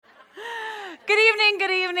Good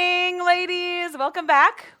evening, ladies. Welcome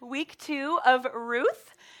back. Week 2 of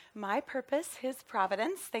Ruth. My purpose, his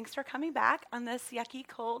providence. Thanks for coming back on this yucky,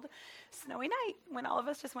 cold, snowy night when all of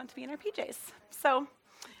us just want to be in our PJs. So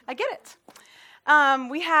I get it.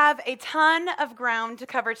 We have a ton of ground to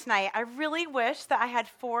cover tonight. I really wish that I had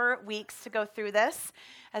 4 weeks to go through this,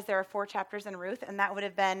 as there are 4 chapters in Ruth, and that would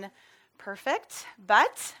have been perfect,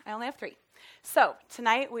 but I only have 3. So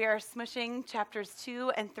tonight we are smushing chapters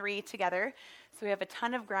 2 and 3 together, so we have a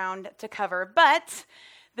ton of ground to cover, but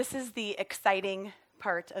this is the exciting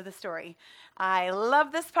part of the story. I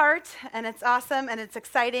love this part, and it's awesome, and it's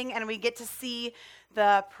exciting, and we get to see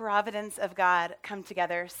the providence of God come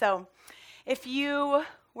together. So if you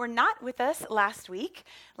were not with us last week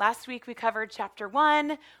we covered chapter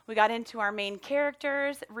 1. We got into our main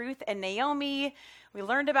characters, Ruth and Naomi. We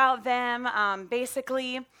learned about them.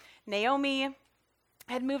 Basically, Naomi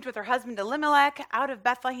had moved with her husband Elimelech out of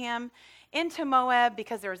Bethlehem into Moab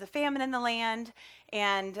because there was a famine in the land.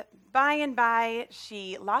 And by,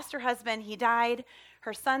 she lost her husband. He died.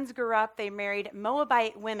 Her sons grew up. They married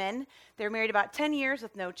Moabite women. They were married about 10 years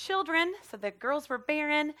with no children, so the girls were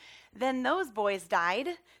barren. Then those boys died.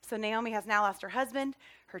 So Naomi has now lost her husband,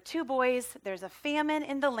 her 2 boys. There's a famine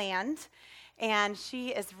in the land, and she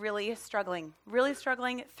is really struggling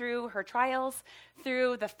through her trials,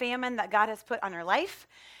 through the famine that God has put on her life.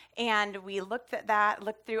 And we looked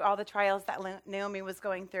through all the trials that Naomi was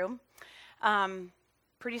going through.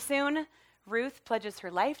 Pretty soon, Ruth pledges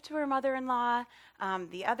her life to her mother-in-law.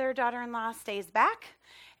 The other daughter-in-law stays back,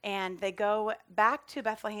 and they go back to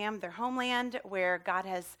Bethlehem, their homeland, where God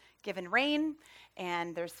has given rain,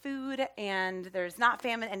 and there's food, and there's not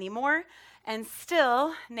famine anymore. And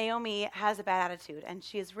still, Naomi has a bad attitude, and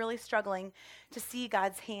she is really struggling to see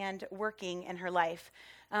God's hand working in her life.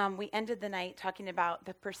 We ended the night talking about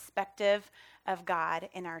the perspective of God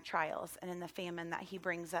in our trials and in the famine that he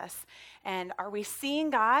brings us. And are we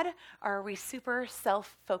seeing God, or are we super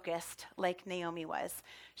self-focused like Naomi was?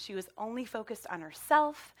 She was only focused on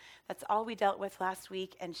herself. That's all we dealt with last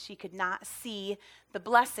week, and she could not see the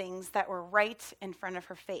blessings that were right in front of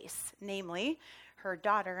her face, namely her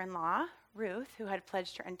daughter-in-law, Ruth, who had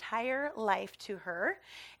pledged her entire life to her.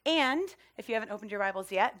 And if you haven't opened your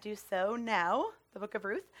Bibles yet, do so now, the book of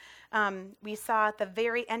Ruth. We saw at the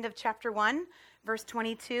very end of chapter 1, verse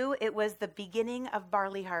 22, it was the beginning of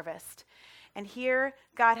barley harvest. And here,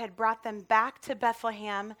 God had brought them back to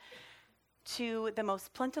Bethlehem to the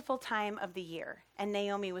most plentiful time of the year. And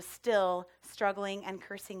Naomi was still struggling and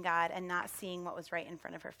cursing God and not seeing what was right in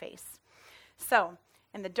front of her face. So,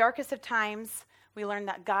 in the darkest of times, we learned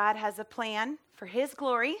that God has a plan for his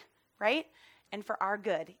glory, right? And for our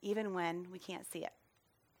good, even when we can't see it.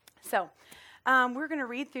 So, we're going to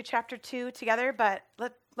read through chapter 2 together, but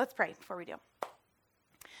let's pray before we do.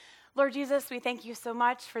 Lord Jesus, we thank you so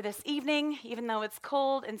much for this evening, even though it's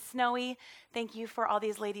cold and snowy. Thank you for all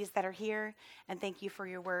these ladies that are here, and thank you for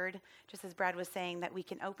your word, just as Brad was saying, that we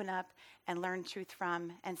can open up and learn truth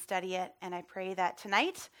from and study it. And I pray that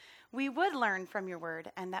tonight we would learn from your word,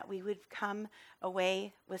 and that we would come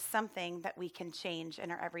away with something that we can change in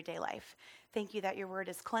our everyday life. Thank you that your word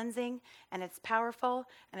is cleansing, and it's powerful,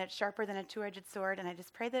 and it's sharper than a 2-edged sword. And I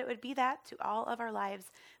just pray that it would be that to all of our lives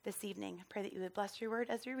this evening. I pray that you would bless your word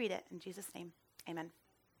as we read it. In Jesus' name, amen.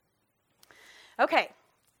 Okay,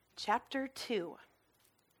 chapter 2.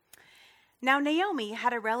 Now Naomi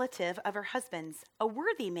had a relative of her husband's, a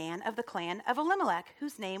worthy man of the clan of Elimelech,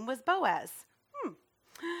 whose name was Boaz.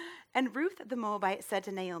 And Ruth the Moabite said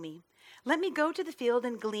to Naomi, "Let me go to the field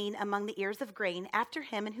and glean among the ears of grain after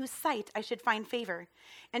him in whose sight I should find favor."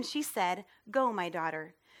 And she said, "Go, my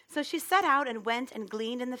daughter." So she set out and went and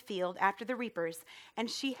gleaned in the field after the reapers. And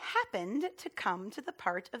she happened to come to the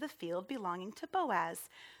part of the field belonging to Boaz,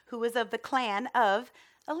 who was of the clan of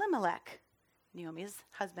Elimelech. Naomi's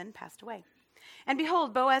husband passed away. And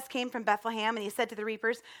behold, Boaz came from Bethlehem, and he said to the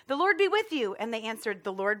reapers, "The Lord be with you." And they answered,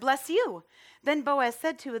 "The Lord bless you." Then Boaz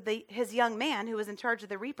said to his young man who was in charge of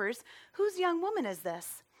the reapers, "Whose young woman is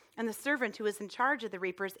this?" And the servant who was in charge of the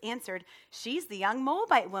reapers answered, "She's the young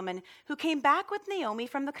Moabite woman who came back with Naomi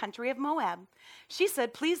from the country of Moab. She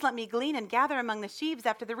said, 'Please let me glean and gather among the sheaves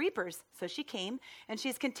after the reapers.' So she came, and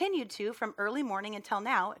she's continued to from early morning until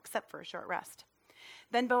now, except for a short rest."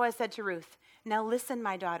 Then Boaz said to Ruth, "Now listen,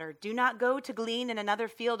 my daughter, do not go to glean in another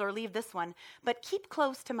field or leave this one, but keep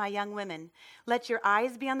close to my young women. Let your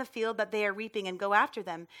eyes be on the field that they are reaping and go after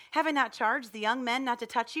them. Have I not charged the young men not to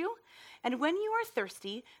touch you? And when you are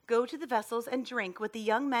thirsty, go to the vessels and drink what the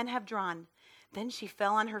young men have drawn." Then she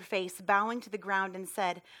fell on her face, bowing to the ground, and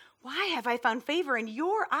said, "Why have I found favor in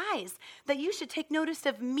your eyes, that you should take notice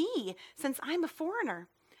of me, since I'm a foreigner?"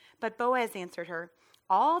 But Boaz answered her,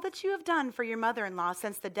 all that you have done for your mother-in-law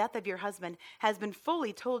since the death of your husband has been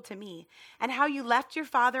fully told to me, and how you left your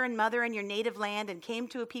father and mother in your native land and came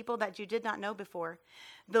to a people that you did not know before.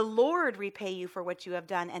 The Lord repay you for what you have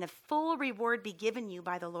done, and a full reward be given you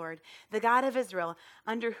by the Lord, the God of Israel,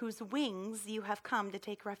 under whose wings you have come to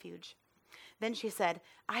take refuge. Then she said,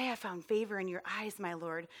 I have found favor in your eyes, my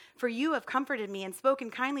Lord, for you have comforted me and spoken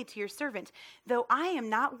kindly to your servant, though I am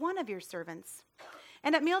not one of your servants.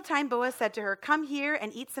 And at mealtime, Boaz said to her, come here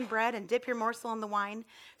and eat some bread and dip your morsel in the wine.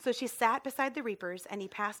 So she sat beside the reapers, and he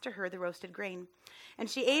passed to her the roasted grain. And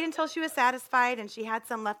she ate until she was satisfied, and she had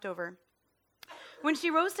some left over. When she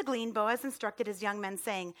rose to glean, Boaz instructed his young men,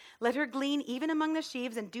 saying, let her glean even among the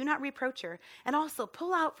sheaves, and do not reproach her. And also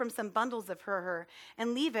pull out from some bundles of her,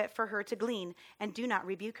 and leave it for her to glean, and do not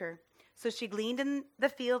rebuke her. So she gleaned in the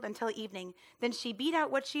field until evening. Then she beat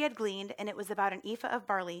out what she had gleaned, and it was about an ephah of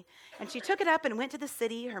barley. And she took it up and went to the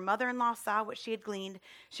city. Her mother-in-law saw what she had gleaned.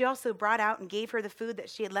 She also brought out and gave her the food that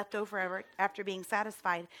she had left over after being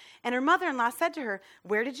satisfied. And her mother-in-law said to her,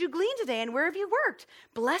 where did you glean today, and where have you worked?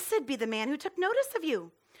 Blessed be the man who took notice of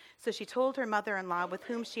you. So she told her mother-in-law with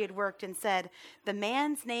whom she had worked and said, the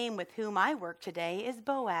man's name with whom I work today is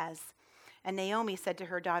Boaz. And Naomi said to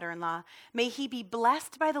her daughter-in-law, may he be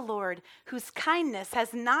blessed by the Lord, whose kindness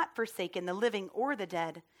has not forsaken the living or the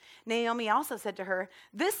dead. Naomi also said to her,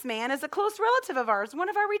 this man is a close relative of ours, one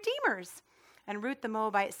of our redeemers. And Ruth the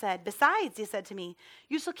Moabite said, besides, he said to me,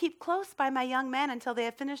 you shall keep close by my young men until they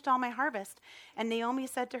have finished all my harvest. And Naomi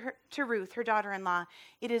said to Ruth, her daughter-in-law,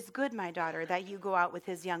 it is good, my daughter, that you go out with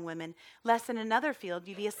his young women, lest in another field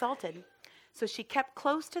you be assaulted. So she kept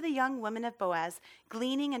close to the young women of Boaz,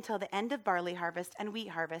 gleaning until the end of barley harvest and wheat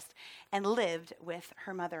harvest, and lived with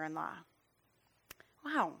her mother-in-law.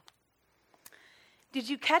 Wow. Did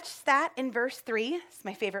you catch that in verse 3? It's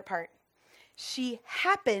my favorite part. She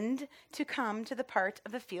happened to come to the part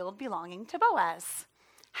of the field belonging to Boaz.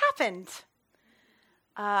 Happened.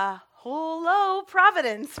 Hello,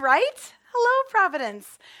 Providence, right? Hello,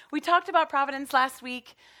 Providence. We talked about Providence last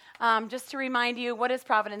week. Just to remind you, what is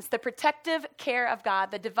providence? The protective care of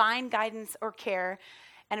God, the divine guidance or care.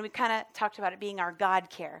 And we kind of talked about it being our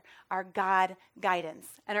God care, our God guidance.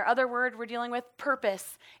 And our other word we're dealing with,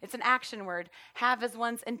 purpose. It's an action word. Have as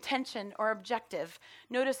one's intention or objective.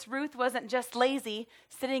 Notice Ruth wasn't just lazy,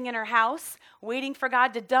 sitting in her house, waiting for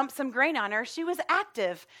God to dump some grain on her. She was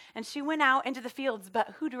active, and she went out into the fields.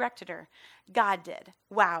 But who directed her? God did.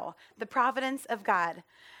 Wow, the providence of God.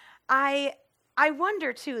 I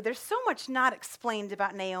wonder, too, there's so much not explained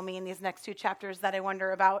about Naomi in these next two chapters that I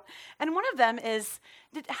wonder about. And one of them is,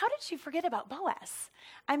 how did she forget about Boaz?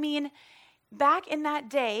 I mean, back in that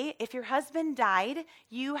day, if your husband died,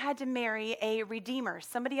 you had to marry a redeemer,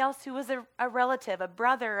 somebody else who was a relative, a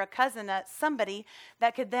brother, a cousin, somebody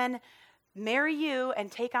that could then marry you and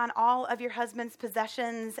take on all of your husband's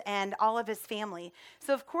possessions and all of his family.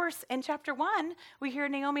 So, of course, in chapter 1, we hear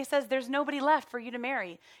Naomi says, there's nobody left for you to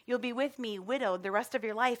marry. You'll be with me, widowed, the rest of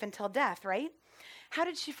your life until death, right? How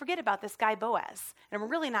did she forget about this guy Boaz? And we're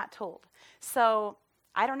really not told. So,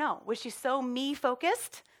 I don't know. Was she so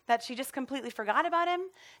me-focused that she just completely forgot about him?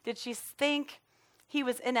 Did she think he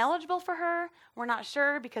was ineligible for her? We're not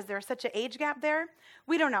sure because there's such an age gap there.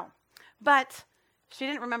 We don't know. But she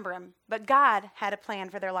didn't remember him, but God had a plan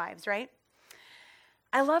for their lives, right?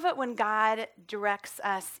 I love it when God directs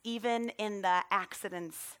us even in the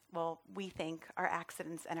accidents, well, we think are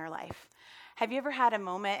accidents in our life. Have you ever had a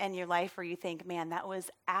moment in your life where you think, man, that was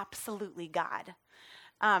absolutely God?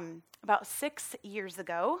 About 6 years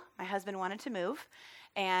ago, my husband wanted to move,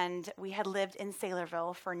 and we had lived in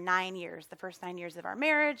Saylorville for 9 years, the first 9 years of our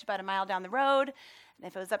marriage, about a mile down the road. And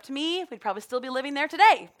if it was up to me, we'd probably still be living there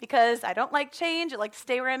today because I don't like change. I like to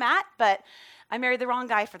stay where I'm at, but I married the wrong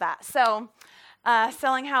guy for that. So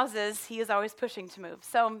selling houses, he is always pushing to move.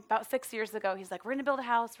 So about 6 years ago, he's like, we're going to build a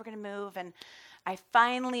house. We're going to move. And I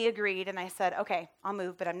finally agreed, and I said, okay, I'll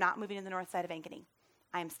move, but I'm not moving to the north side of Ankeny.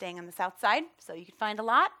 I am staying on the south side, so you can find a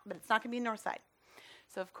lot, but it's not going to be the north side.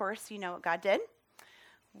 So, of course, you know what God did.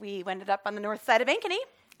 We ended up on the north side of Ankeny.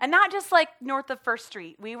 And not just like north of 1st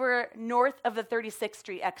Street. We were north of the 36th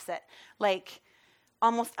Street exit, like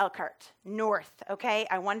almost Elkhart, north, okay?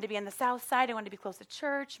 I wanted to be on the south side. I wanted to be close to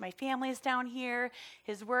church. My family's down here.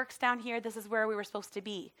 His work's down here. This is where we were supposed to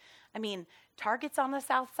be. I mean, Target's on the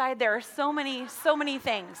south side. There are so many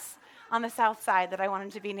things on the south side that I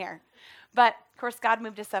wanted to be near. But, of course, God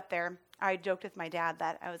moved us up there. I joked with my dad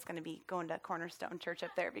that I was going to be going to Cornerstone Church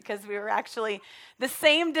up there because we were actually the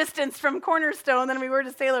same distance from Cornerstone than we were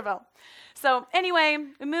to Saylorville. So anyway,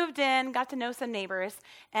 we moved in, got to know some neighbors,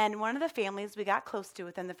 and one of the families we got close to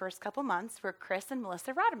within the first couple months were Chris and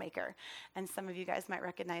Melissa Rodemaker. And some of you guys might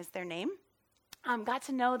recognize their name. Got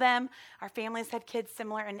to know them. Our families had kids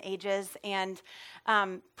similar in ages, and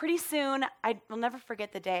pretty soon, I will never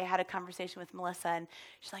forget the day I had a conversation with Melissa, and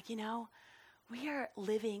she's like, we are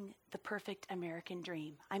living the perfect American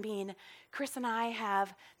dream. I mean, Chris and I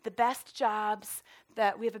have the best jobs,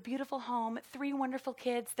 that we have a beautiful home, 3 wonderful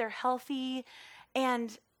kids, they're healthy,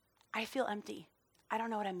 and I feel empty. I don't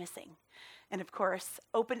know what I'm missing. And of course,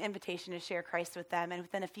 open invitation to share Christ with them. And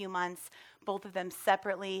within a few months, both of them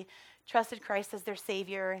separately trusted Christ as their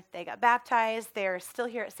Savior. They got baptized. They're still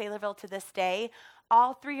here at Saylorville to this day.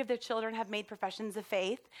 All 3 of their children have made professions of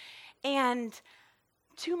faith. And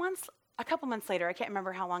a couple months later, I can't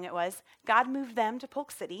remember how long it was, God moved them to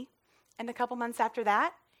Polk City. And a couple months after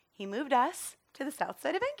that, he moved us to the south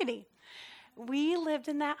side of Ankeny. We lived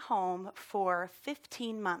in that home for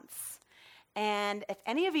 15 months. And if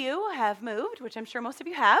any of you have moved, which I'm sure most of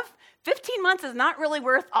you have, 15 months is not really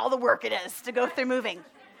worth all the work it is to go through moving.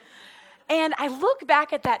 And I look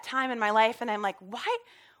back at that time in my life and I'm like,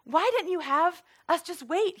 why didn't you have us just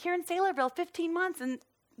wait here in Saylorville 15 months and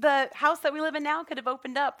the house that we live in now could have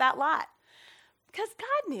opened up that lot? Because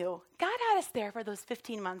God knew. God had us there for those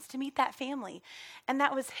 15 months to meet that family. And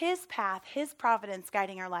that was his path, his providence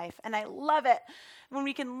guiding our life. And I love it when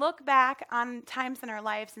we can look back on times in our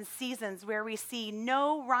lives and seasons where we see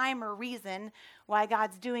no rhyme or reason why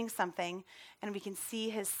God's doing something, and we can see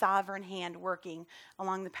his sovereign hand working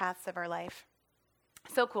along the paths of our life.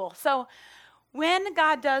 So cool. So when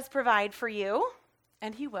God does provide for you,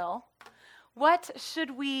 and he will, what should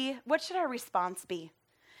our response be?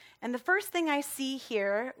 And the first thing I see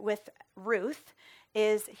here with Ruth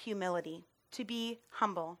is humility, to be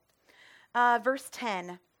humble. Verse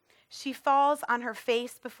 10, she falls on her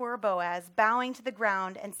face before Boaz, bowing to the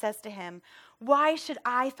ground, and says to him, "Why should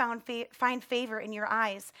I find favor in your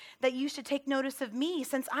eyes, that you should take notice of me,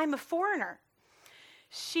 since I'm a foreigner?"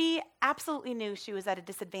 She absolutely knew she was at a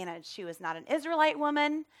disadvantage. She was not an Israelite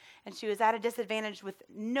woman, and she was at a disadvantage with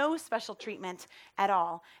no special treatment at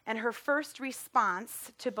all. And her first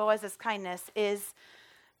response to Boaz's kindness is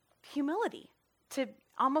humility, to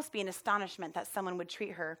almost be an astonishment that someone would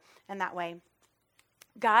treat her in that way.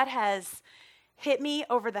 God has hit me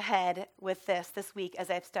over the head with this week as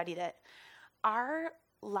I've studied it. Our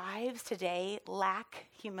lives today lack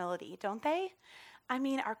humility, don't they? I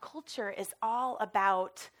mean, our culture is all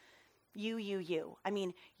about you. I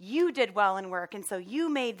mean, you did well in work, and so you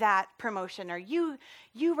made that promotion, or you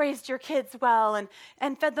raised your kids well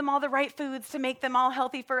and fed them all the right foods to make them all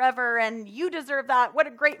healthy forever, and you deserve that. What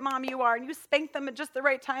a great mom you are, and you spanked them at just the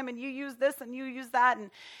right time, and you use this and you use that.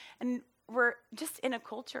 And we're just in a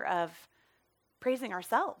culture of praising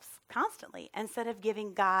ourselves constantly instead of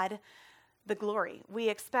giving God the glory. We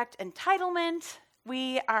expect entitlement.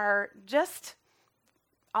 We are just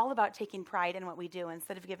all about taking pride in what we do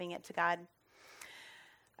instead of giving it to God.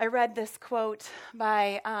 I read this quote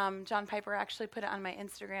by John Piper. I actually put it on my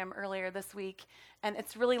Instagram earlier this week, and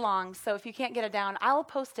it's really long, so if you can't get it down, I'll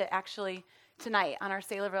post it actually tonight on our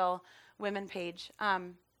Saylorville Women page.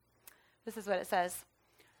 This is what it says.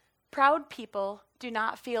 "Proud people do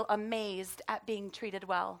not feel amazed at being treated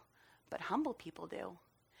well, but humble people do.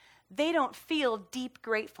 They don't feel deep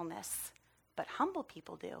gratefulness, but humble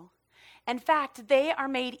people do. In fact, they are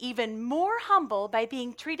made even more humble by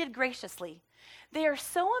being treated graciously. They are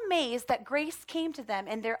so amazed that grace came to them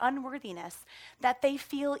in their unworthiness that they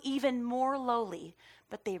feel even more lowly,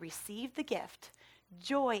 but they receive the gift.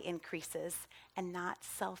 Joy increases and not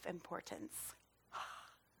self-importance."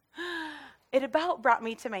 It about brought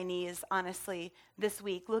me to my knees, honestly, this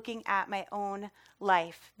week, looking at my own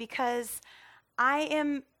life, because I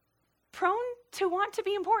am prone to want to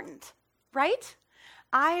be important, right?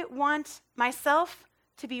 I want myself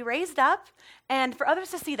to be raised up and for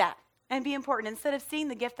others to see that and be important instead of seeing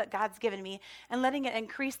the gift that God's given me and letting it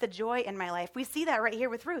increase the joy in my life. We see that right here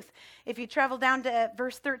with Ruth. If you travel down to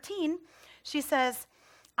verse 13, she says,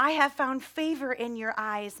 "I have found favor in your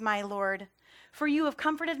eyes, my Lord, for you have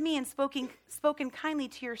comforted me and spoken kindly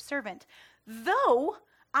to your servant, though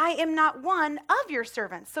I am not one of your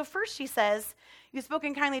servants." So first she says, "You've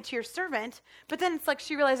spoken kindly to your servant," but then it's like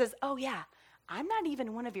she realizes, oh yeah, I'm not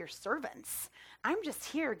even one of your servants. I'm just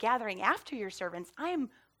here gathering after your servants. I am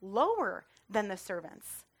lower than the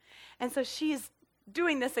servants. And so she's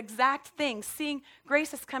doing this exact thing, seeing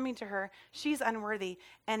grace is coming to her. She's unworthy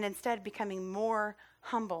and instead becoming more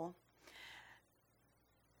humble.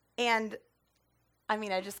 And I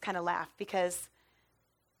mean, I just kind of laugh because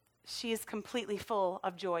she is completely full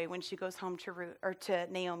of joy when she goes home to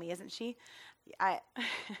Naomi, isn't she?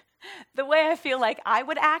 The way I feel like I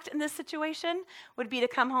would act in this situation would be to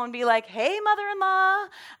come home and be like, hey, mother-in-law,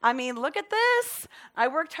 I mean, look at this. I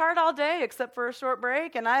worked hard all day except for a short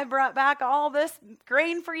break, and I brought back all this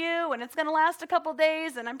grain for you, and it's going to last a couple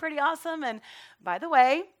days, and I'm pretty awesome. And by the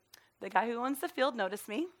way, the guy who owns the field noticed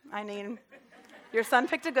me. I mean, your son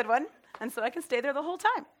picked a good one, and so I can stay there the whole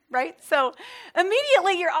time. Right? So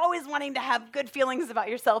immediately you're always wanting to have good feelings about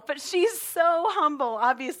yourself, but she's so humble.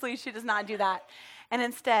 Obviously, she does not do that, and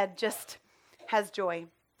instead just has joy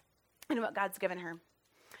in what God's given her.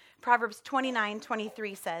 Proverbs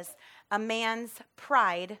 29:23 says, a man's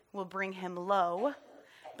pride will bring him low,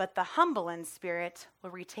 but the humble in spirit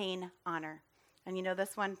will retain honor. And you know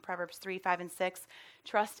this one, Proverbs 3:5-6,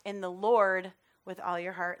 trust in the Lord with all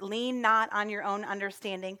your heart. Lean not on your own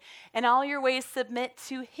understanding. In all your ways submit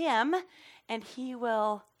to him, and he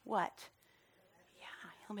will what? Yeah,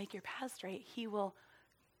 he'll make your path straight. He will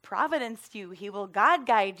providence you. He will God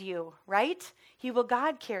guide you, right? He will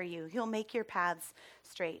God carry you. He'll make your paths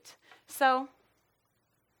straight. So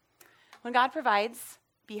when God provides,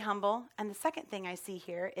 be humble. And the second thing I see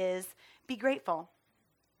here is be grateful.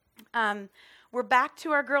 We're back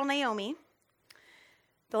to our girl Naomi.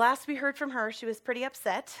 The last we heard from her, she was pretty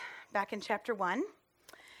upset back in chapter 1.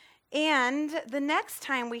 And the next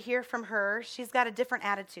time we hear from her, she's got a different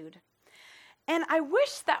attitude. And I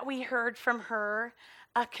wish that we heard from her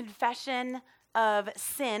a confession of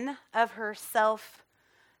sin, of her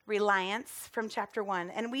self-reliance from chapter 1.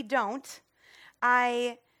 And we don't.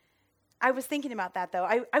 I was thinking about that, though.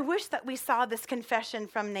 I wish that we saw this confession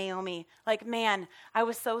from Naomi. Like, man, I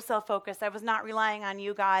was so self-focused. I was not relying on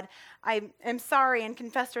you, God. I am sorry, and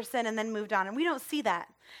confessed her sin and then moved on. And we don't see that.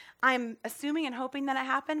 I'm assuming and hoping that it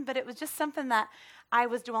happened, but it was just something that I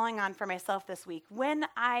was dwelling on for myself this week. When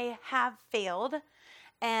I have failed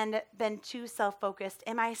and been too self-focused,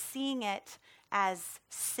 am I seeing it as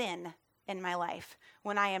sin in my life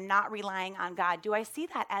when I am not relying on God? Do I see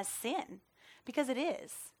that as sin? Because it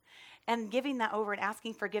is. And giving that over and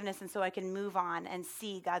asking forgiveness, and so I can move on and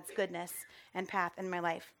see God's goodness and path in my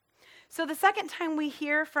life. So the second time we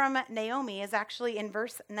hear from Naomi is actually in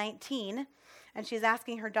verse 19, and she's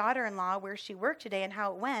asking her daughter-in-law where she worked today and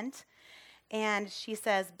how it went. And she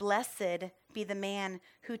says, blessed be the man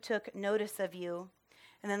who took notice of you.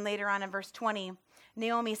 And then later on in verse 20,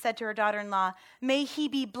 Naomi said to her daughter-in-law, may he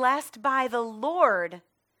be blessed by the Lord.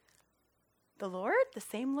 The Lord? The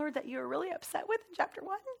same Lord that you were really upset with in chapter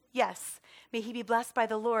 1? Yes. May he be blessed by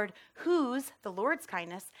the Lord, whose, the Lord's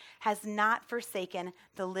kindness, has not forsaken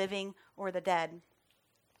the living or the dead.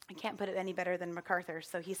 I can't put it any better than MacArthur.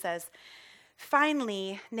 So he says,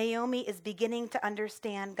 finally, Naomi is beginning to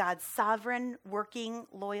understand God's sovereign, working,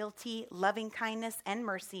 loyalty, loving kindness, and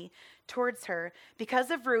mercy towards her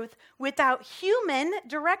because of Ruth, without human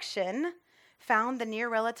direction, found the near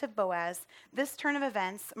relative Boaz. This turn of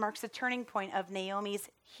events marks a turning point of Naomi's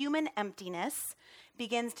human emptiness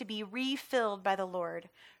begins to be refilled by the Lord.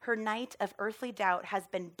 Her night of earthly doubt has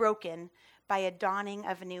been broken by a dawning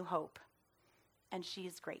of new hope. And she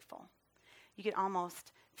is grateful. You could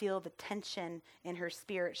almost feel the tension in her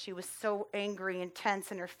spirit. She was so angry and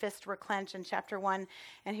tense, and her fists were clenched in chapter 1.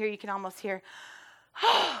 And here you can almost hear,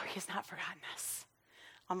 oh, he's not forgotten us.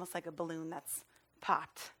 Almost like a balloon that's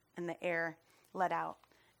popped and the air let out.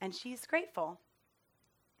 And she's grateful.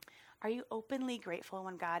 Are you openly grateful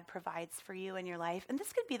when God provides for you in your life? And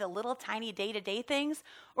this could be the little tiny day-to-day things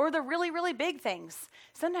or the really, really big things.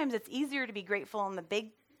 Sometimes it's easier to be grateful in the big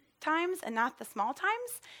times and not the small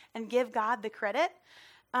times and give God the credit.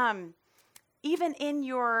 Even in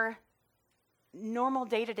your normal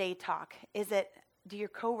day-to-day talk, do your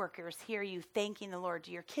coworkers hear you thanking the Lord?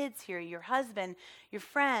 Do your kids hear you? Your husband, your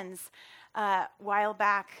friends? A while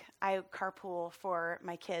back, I carpool for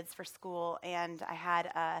my kids for school, and I had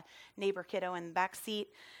a neighbor kiddo in the back seat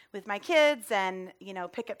with my kids, and,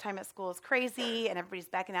 pickup time at school is crazy, and everybody's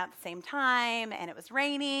backing out at the same time, and it was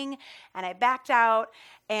raining, and I backed out,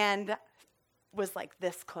 and was like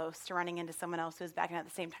this close to running into someone else who was backing out at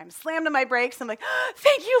the same time, slammed on my brakes. I'm like,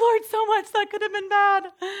 thank you, Lord, so much. That could have been bad.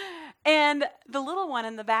 And the little one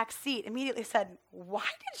in the back seat immediately said, why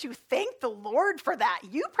did you thank the Lord for that?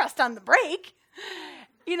 You pressed on the brake.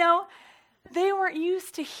 They weren't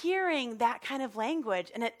used to hearing that kind of language.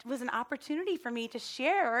 And it was an opportunity for me to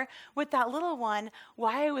share with that little one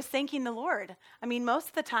why I was thanking the Lord. I mean, most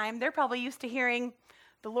of the time, they're probably used to hearing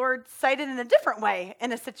the Lord cited in a different way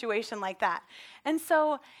in a situation like that. And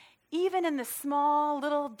so even in the small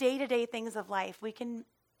little day-to-day things of life, we can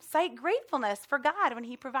Cite gratefulness for God when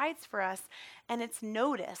he provides for us, and it's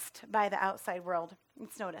noticed by the outside world.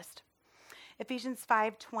 It's noticed. Ephesians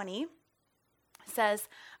 5:20 says,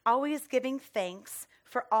 always giving thanks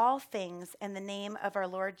for all things in the name of our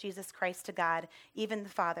Lord Jesus Christ to God, even the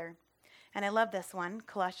Father. And I love this one,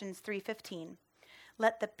 Colossians 3:15.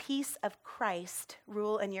 Let the peace of Christ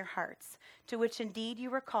rule in your hearts, to which indeed you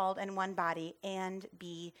were called in one body, and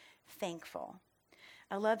be thankful.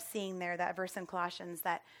 I love seeing there that verse in Colossians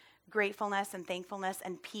that gratefulness and thankfulness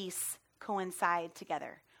and peace coincide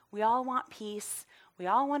together. We all want peace. We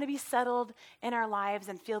all want to be settled in our lives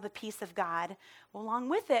and feel the peace of God. Well, along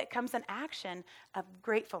with it comes an action of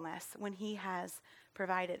gratefulness when he has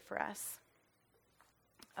provided for us.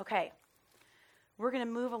 Okay, we're going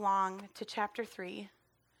to move along to chapter 3.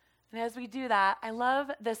 And as we do that, I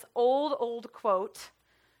love this old quote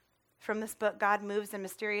from this book, God Moves in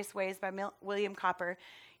Mysterious Ways by William Cowper.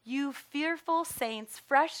 You fearful saints,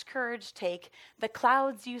 fresh courage take. The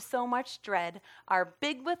clouds you so much dread are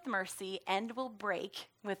big with mercy and will break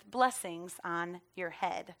with blessings on your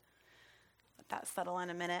head. Let that settle in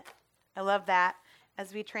a minute. I love that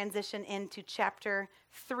as we transition into chapter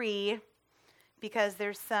 3, because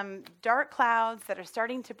there's some dark clouds that are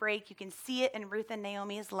starting to break. You can see it in Ruth and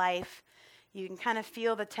Naomi's life. You can kind of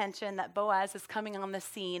feel the tension that Boaz is coming on the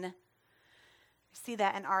scene. We see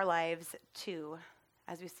that in our lives too,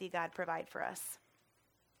 as we see God provide for us.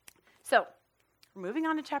 So, we're moving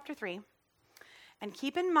on to chapter 3. And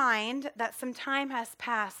keep in mind that some time has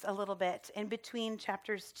passed a little bit in between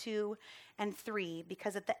chapters 2 and 3,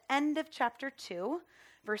 because at the end of chapter 2,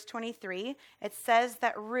 verse 23, it says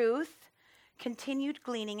that Ruth continued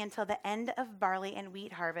gleaning until the end of barley and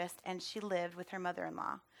wheat harvest, and she lived with her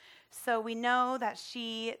mother-in-law. So we know that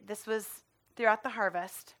this was throughout the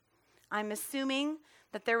harvest. I'm assuming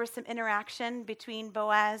that there was some interaction between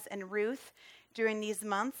Boaz and Ruth during these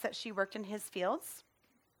months that she worked in his fields.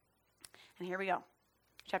 And here we go,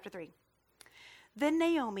 chapter 3. Then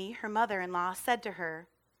Naomi, her mother-in-law, said to her,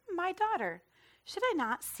 my daughter, should I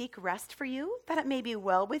not seek rest for you, that it may be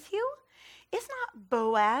well with you? Is not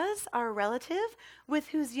Boaz our relative, with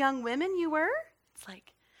whose young women you were? It's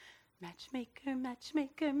like, matchmaker,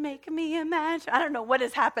 matchmaker, make me a match. I don't know what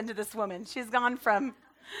has happened to this woman. She's gone from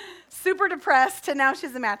super depressed to now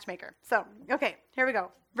she's a matchmaker. So, okay, here we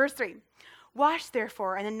go. Verse 3. Wash,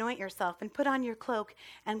 therefore, and anoint yourself, and put on your cloak,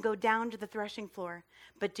 and go down to the threshing floor.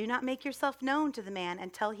 But do not make yourself known to the man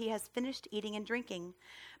until he has finished eating and drinking.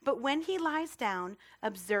 But when he lies down,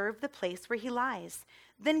 observe the place where he lies.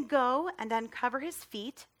 Then go and uncover his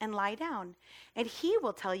feet and lie down, and he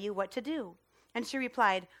will tell you what to do. And she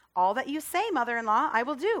replied, all that you say, mother-in-law, I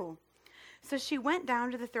will do. So she went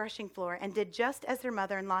down to the threshing floor and did just as her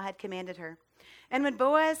mother-in-law had commanded her. And when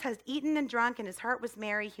Boaz had eaten and drunk and his heart was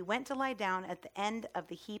merry, he went to lie down at the end of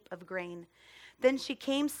the heap of grain. Then she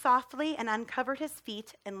came softly and uncovered his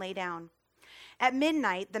feet and lay down. At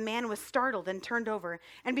midnight the man was startled and turned over,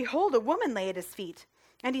 and behold, a woman lay at his feet.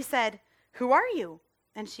 And he said, who are you?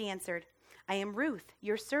 And she answered, I am Ruth,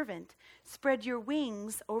 your servant. Spread your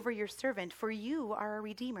wings over your servant, for you are a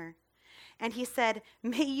redeemer. And he said,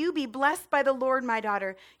 may you be blessed by the Lord, my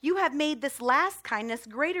daughter. You have made this last kindness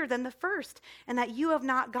greater than the first, and that you have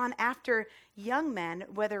not gone after young men,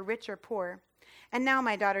 whether rich or poor. And now,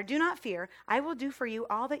 my daughter, do not fear. I will do for you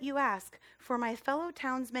all that you ask, for my fellow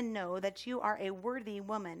townsmen know that you are a worthy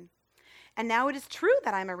woman. And now it is true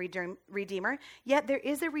that I am a redeemer, yet there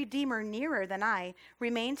is a redeemer nearer than I.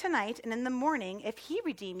 Remain tonight, and in the morning, if he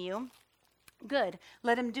redeem you, good,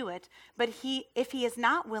 let him do it. But if he is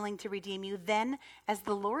not willing to redeem you, then, as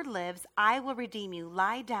the Lord lives, I will redeem you.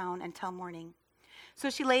 Lie down until morning. So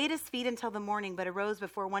she lay at his feet until the morning, but arose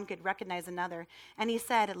before one could recognize another. And he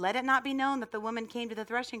said, let it not be known that the woman came to the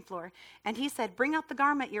threshing floor. And he said, bring out the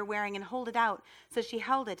garment you're wearing and hold it out. So she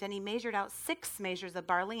held it, and he measured out 6 measures of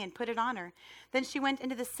barley and put it on her. Then she went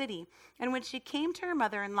into the city. And when she came to her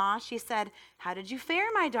mother-in-law, she said, how did you fare,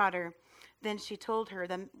 my daughter? Then she told her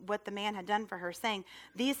what the man had done for her, saying,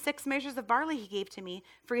 these 6 measures of barley he gave to me,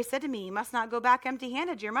 for he said to me, you must not go back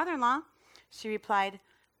empty-handed to your mother-in-law. She replied,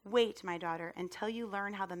 wait, my daughter, until you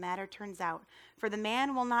learn how the matter turns out, for the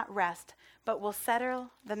man will not rest, but will settle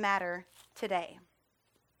the matter today.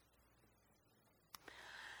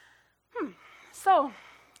 So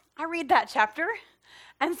I read that chapter,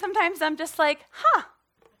 and sometimes I'm just like,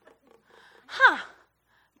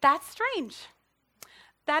 that's strange.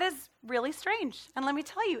 That is really strange. And let me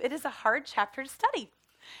tell you, it is a hard chapter to study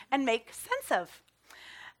and make sense of.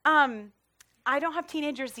 I don't have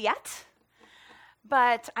teenagers yet,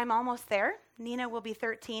 but I'm almost there. Nina will be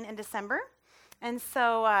 13 in December. And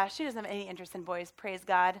so she doesn't have any interest in boys, praise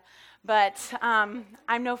God. But I'm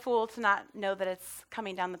no fool to not know that it's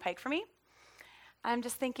coming down the pike for me. I'm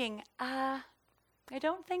just thinking, I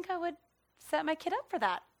don't think I would set my kid up for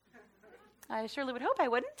that. I surely would hope I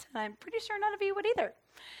wouldn't, and I'm pretty sure none of you would either.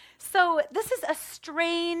 So this is a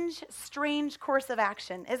strange, strange course of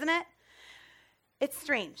action, isn't it? It's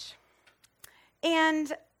strange.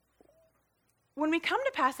 And when we come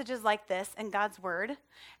to passages like this in God's Word,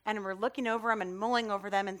 and we're looking over them and mulling over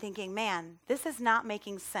them and thinking, man, this is not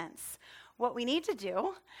making sense, what we need to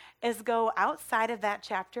do is go outside of that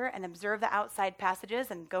chapter and observe the outside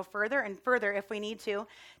passages and go further and further if we need to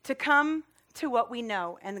come to what we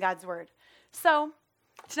know in God's Word. So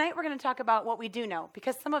tonight we're going to talk about what we do know,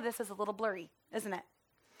 because some of this is a little blurry, isn't it?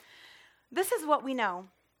 This is what we know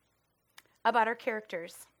about our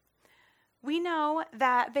characters. We know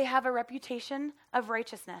that they have a reputation of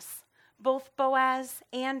righteousness, both Boaz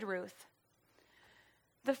and Ruth.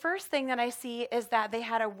 The first thing that I see is that they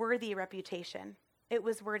had a worthy reputation. It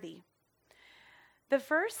was worthy. The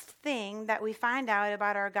first thing that we find out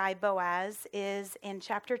about our guy Boaz is in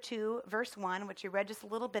chapter 2, verse 1, which we read just a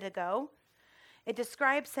little bit ago. It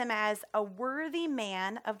describes him as a worthy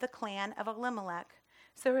man of the clan of Elimelech.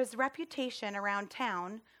 So his reputation around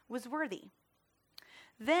town was worthy.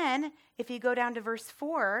 Then, if you go down to verse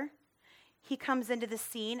 4, he comes into the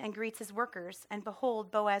scene and greets his workers. And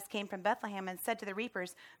behold, Boaz came from Bethlehem and said to the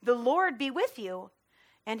reapers, "The Lord be with you."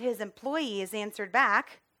 And his employees answered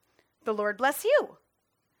back, "The Lord bless you."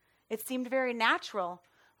 It seemed very natural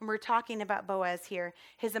when we're talking about Boaz here.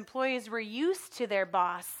 His employees were used to their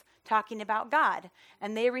boss talking about God,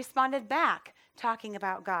 and they responded back talking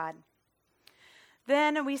about God.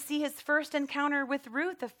 Then we see his first encounter with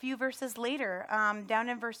Ruth a few verses later. Down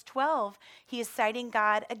in verse 12, he is citing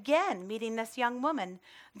God again, meeting this young woman.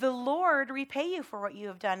 "The Lord repay you for what you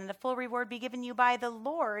have done, and a full reward be given you by the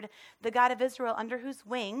Lord, the God of Israel, under whose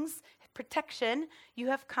wings, protection, you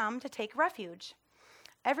have come to take refuge."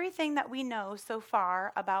 Everything that we know so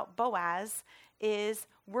far about Boaz is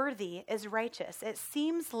worthy, is righteous. It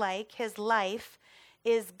seems like his life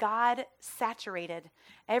is God-saturated.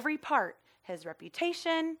 Every part. His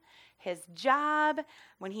reputation, his job,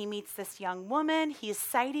 when he meets this young woman, he is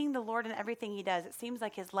citing the Lord in everything he does. It seems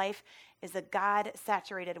like his life is a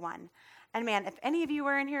God-saturated one. And man, if any of you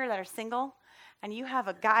are in here that are single and you have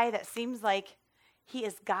a guy that seems like he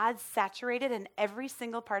is God-saturated in every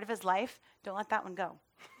single part of his life, don't let that one go.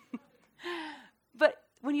 But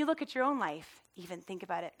when you look at your own life, even think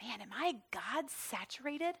about it, man, am I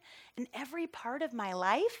God-saturated in every part of my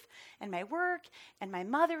life, and my work, and my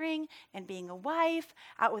mothering, and being a wife,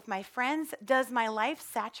 out with my friends? Does my life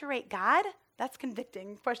saturate God? That's a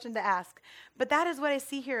convicting question to ask. But that is what I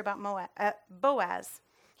see here about Boaz.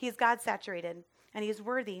 He is God-saturated, and he is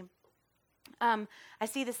worthy. I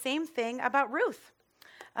see the same thing about Ruth.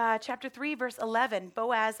 Chapter 3, verse 11,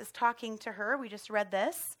 Boaz is talking to her. We just read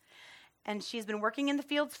this. And she's been working in the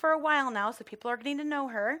fields for a while now, so people are getting to know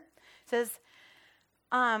her. It says,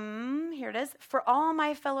 here it is, "For all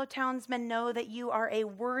my fellow townsmen know that you are a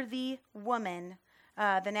worthy woman."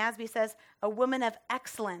 The NASB says, "a woman of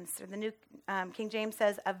excellence," or the New King James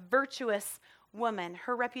says, "a virtuous woman."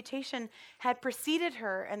 Her reputation had preceded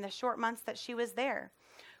her in the short months that she was there.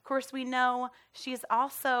 Of course, we know she's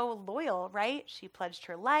also loyal, right? She pledged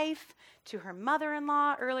her life to her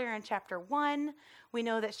mother-in-law earlier in chapter 1. We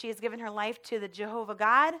know that she has given her life to the Jehovah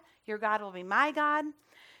God. Your God will be my God.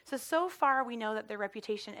 So far we know that their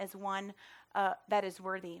reputation is one that is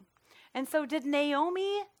worthy. And so did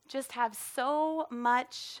Naomi just have so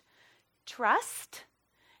much trust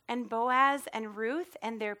in Boaz and Ruth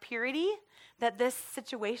and their purity that this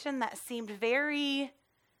situation that seemed very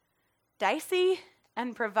dicey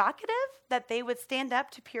and provocative, that they would stand up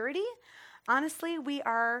to purity? Honestly, we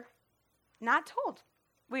are not told.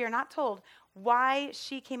 We are not told why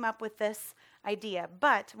she came up with this idea.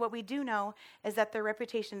 But what we do know is that their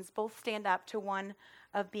reputations both stand up to one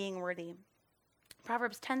of being worthy.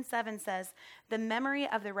 Proverbs 10:7 says, "The memory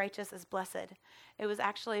of the righteous is blessed." It was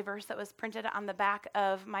actually a verse that was printed on the back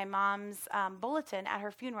of my mom's bulletin at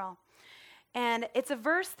her funeral. And it's a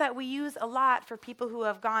verse that we use a lot for people who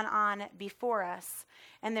have gone on before us,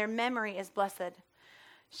 and their memory is blessed.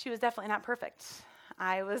 She was definitely not perfect.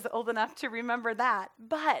 I was old enough to remember that,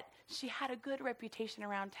 but she had a good reputation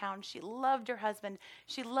around town. She loved her husband.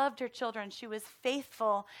 She loved her children. She was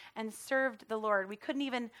faithful and served the Lord. We couldn't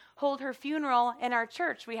even hold her funeral in our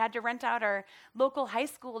church. We had to rent out our local high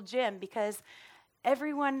school gym because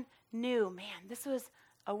everyone knew, man, this was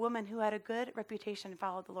a woman who had a good reputation and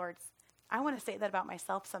followed the Lord. I want to say that about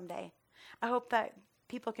myself someday. I hope that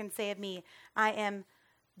people can say of me, I am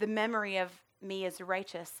the memory of me as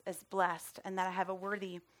righteous, as blessed, and that I have a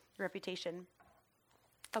worthy reputation.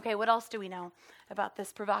 Okay, what else do we know about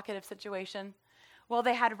this provocative situation? Well,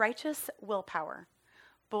 they had righteous willpower,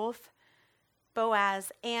 both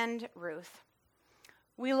Boaz and Ruth.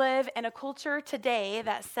 We live in a culture today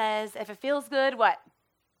that says, if it feels good, what?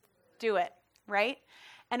 Do it, right?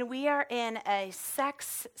 And we are in a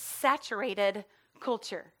sex-saturated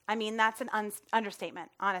culture. I mean, that's an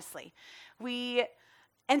understatement, honestly.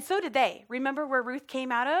 And so did they. Remember where Ruth came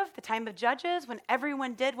out of? The time of Judges, when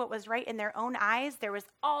everyone did what was right in their own eyes. There was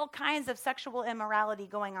all kinds of sexual immorality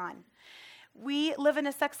going on. We live in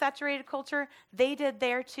a sex-saturated culture. They did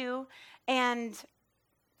there too. And,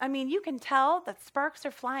 I mean, you can tell that sparks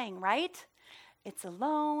are flying, right? It's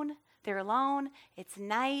alone. They're alone. It's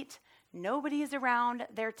night. Nobody's around.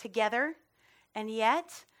 They're together. And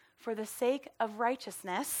yet, for the sake of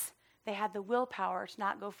righteousness, they had the willpower to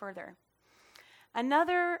not go further.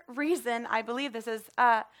 Another reason I believe this is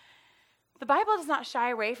the Bible does not shy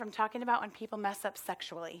away from talking about when people mess up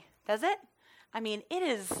sexually, does it? I mean, it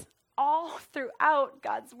is all throughout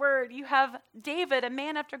God's word. You have David, a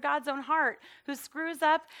man after God's own heart, who screws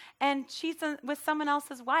up and cheats with someone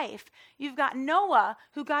else's wife. You've got Noah,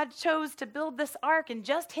 who God chose to build this ark, and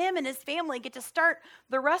just him and his family get to start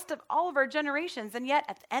the rest of all of our generations, and yet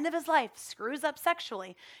at the end of his life, screws up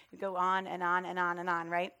sexually. You go on and on and on and on,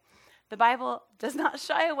 right? The Bible does not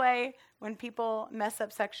shy away when people mess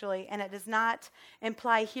up sexually, and it does not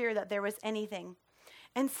imply here that there was anything.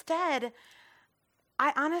 Instead,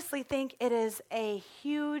 I honestly think it is a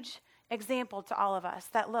huge example to all of us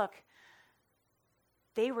that, look,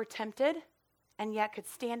 they were tempted and yet could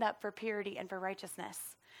stand up for purity and for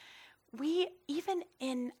righteousness. Even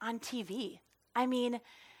on TV, I mean,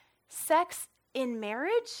 sex in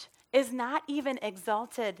marriage is not even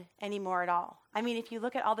exalted anymore at all. I mean, if you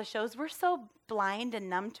look at all the shows, we're so blind and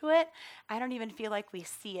numb to it, I don't even feel like we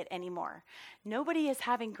see it anymore. Nobody is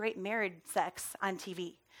having great married sex on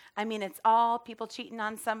TV. I mean, it's all people cheating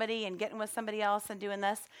on somebody and getting with somebody else and doing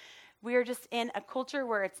this. We're just in a culture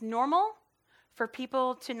where it's normal for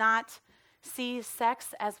people to not see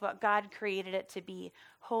sex as what God created it to be,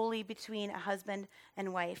 holy between a husband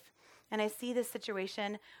and wife. And I see this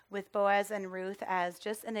situation with Boaz and Ruth as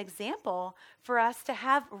just an example for us to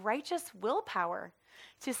have righteous willpower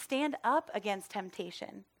to stand up against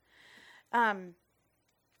temptation. And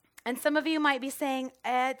some of you might be saying,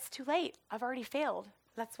 it's too late. I've already failed.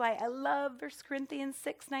 That's why I love 1 Corinthians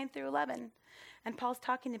 6, 9 through 11. And Paul's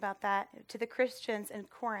talking about that to the Christians in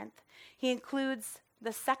Corinth. He includes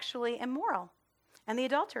the sexually immoral and the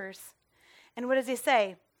adulterers. And what does he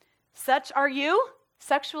say? Such are you?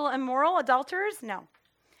 Sexual, immoral, adulterers? No.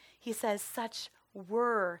 He says, such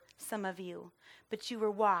were some of you, but you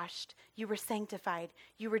were washed, you were sanctified,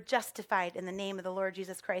 you were justified in the name of the Lord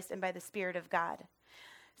Jesus Christ and by the Spirit of God.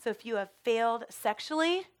 So if you have failed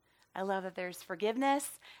sexually, I love that there's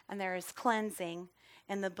forgiveness and there is cleansing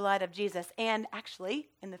in the blood of Jesus. And actually,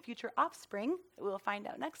 in the future offspring, that we'll find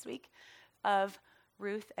out next week, of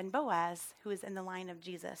Ruth and Boaz, who is in the line of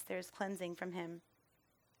Jesus. There's cleansing from him.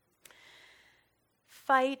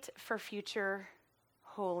 Fight for future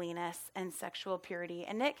holiness and sexual purity.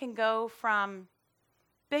 And it can go from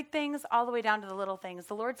big things all the way down to the little things.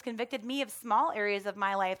 The Lord's convicted me of small areas of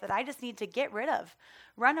my life that I just need to get rid of,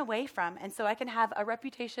 run away from, and so I can have a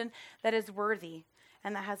reputation that is worthy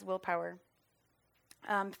and that has willpower.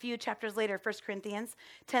 A few chapters later, 1 Corinthians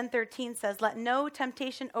 10:13 says, let no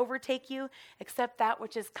temptation overtake you except that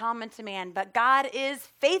which is common to man. But God is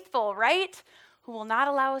faithful, right? Who will not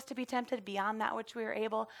allow us to be tempted beyond that which we are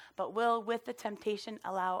able, but will with the temptation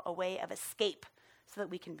allow a way of escape so that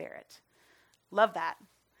we can bear it. Love that.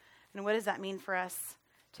 And what does that mean for us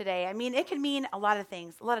today? I mean, it can mean a lot of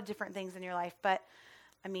things, a lot of different things in your life. But,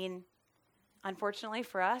 I mean, unfortunately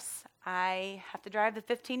for us, I have to drive the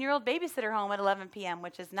 15-year-old babysitter home at 11 p.m.,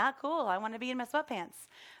 which is not cool. I want to be in my sweatpants.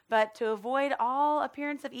 But to avoid all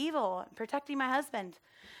appearance of evil, protecting my husband,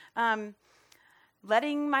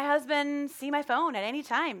 letting my husband see my phone at any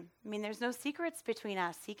time. I mean, there's no secrets between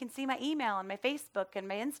us. He can see my email and my Facebook and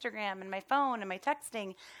my Instagram and my phone and my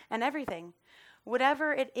texting and everything.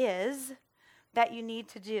 Whatever it is that you need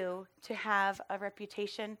to do to have a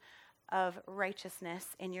reputation of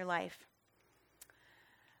righteousness in your life.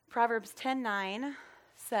 Proverbs 10:9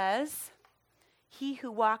 says, he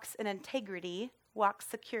who walks in integrity walks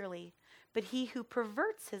securely, but he who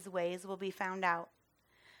perverts his ways will be found out.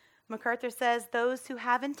 MacArthur says, those who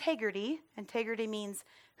have integrity means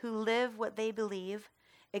who live what they believe,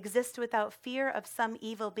 exist without fear of some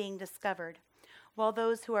evil being discovered, while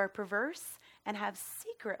those who are perverse and have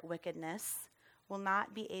secret wickedness will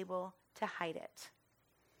not be able to hide it.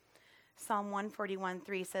 Psalm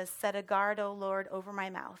 141:3 says, "Set a guard, O Lord, over my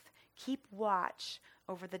mouth. Keep watch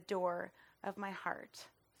over the door of my heart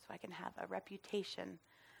so I can have a reputation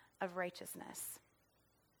of righteousness."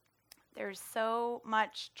 There's so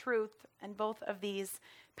much truth in both of these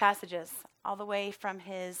passages, all the way from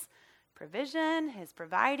his provision, his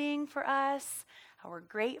providing for us, how we're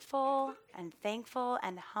grateful and thankful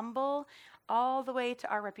and humble, all the way to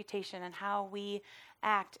our reputation and how we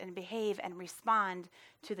act and behave and respond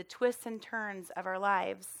to the twists and turns of our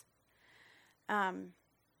lives.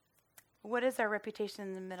 What is our reputation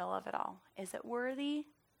in the middle of it all? Is it worthy?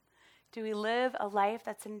 Do we live a life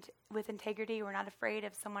that's with integrity? We're not afraid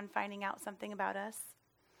of someone finding out something about us.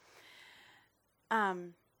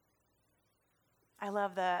 I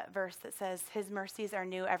love the verse that says, "His mercies are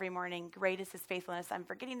new every morning. Great is his faithfulness." I'm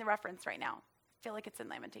forgetting the reference right now. I feel like it's in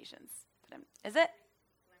Lamentations. Is it?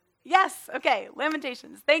 Yes. Okay.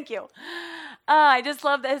 Lamentations. Thank you. I just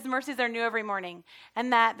love that his mercies are new every morning,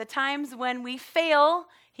 and that the times when we fail,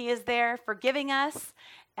 he is there forgiving us,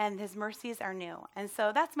 and his mercies are new. And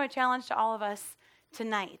so that's my challenge to all of us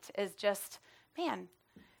tonight is just, man,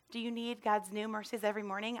 do you need God's new mercies every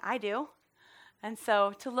morning? I do. And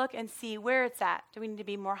so to look and see where it's at. Do we need to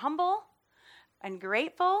be more humble and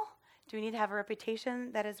grateful? Do we need to have a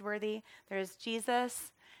reputation that is worthy? There's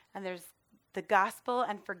Jesus, and there's the gospel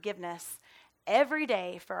and forgiveness every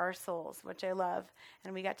day for our souls, which I love.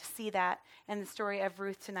 And we got to see that in the story of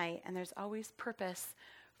Ruth tonight. And there's always purpose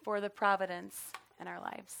for the providence in our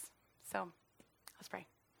lives. So let's pray.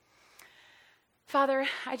 Father,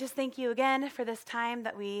 I just thank you again for this time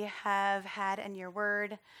that we have had in your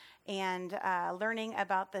word and learning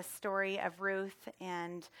about the story of Ruth.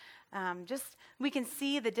 And just we can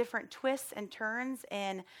see the different twists and turns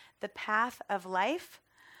in the path of life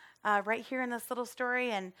right here in this little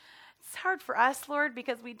story. And it's hard for us, Lord,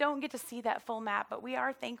 because we don't get to see that full map, but we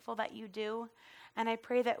are thankful that you do. And I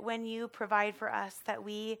pray that when you provide for us, that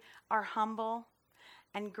we are humble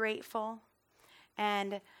and grateful,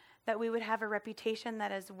 and that we would have a reputation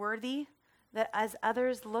that is worthy, that as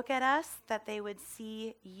others look at us, that they would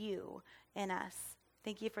see you in us.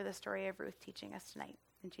 Thank you for the story of Ruth teaching us tonight.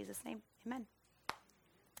 In Jesus' name, amen.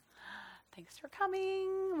 Thanks for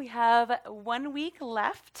coming. We have 1 week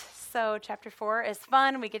left, so chapter 4 is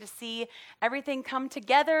fun. We get to see everything come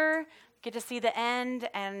together, get to see the end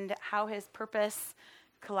and how his purpose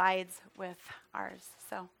collides with ours.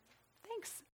 So thanks.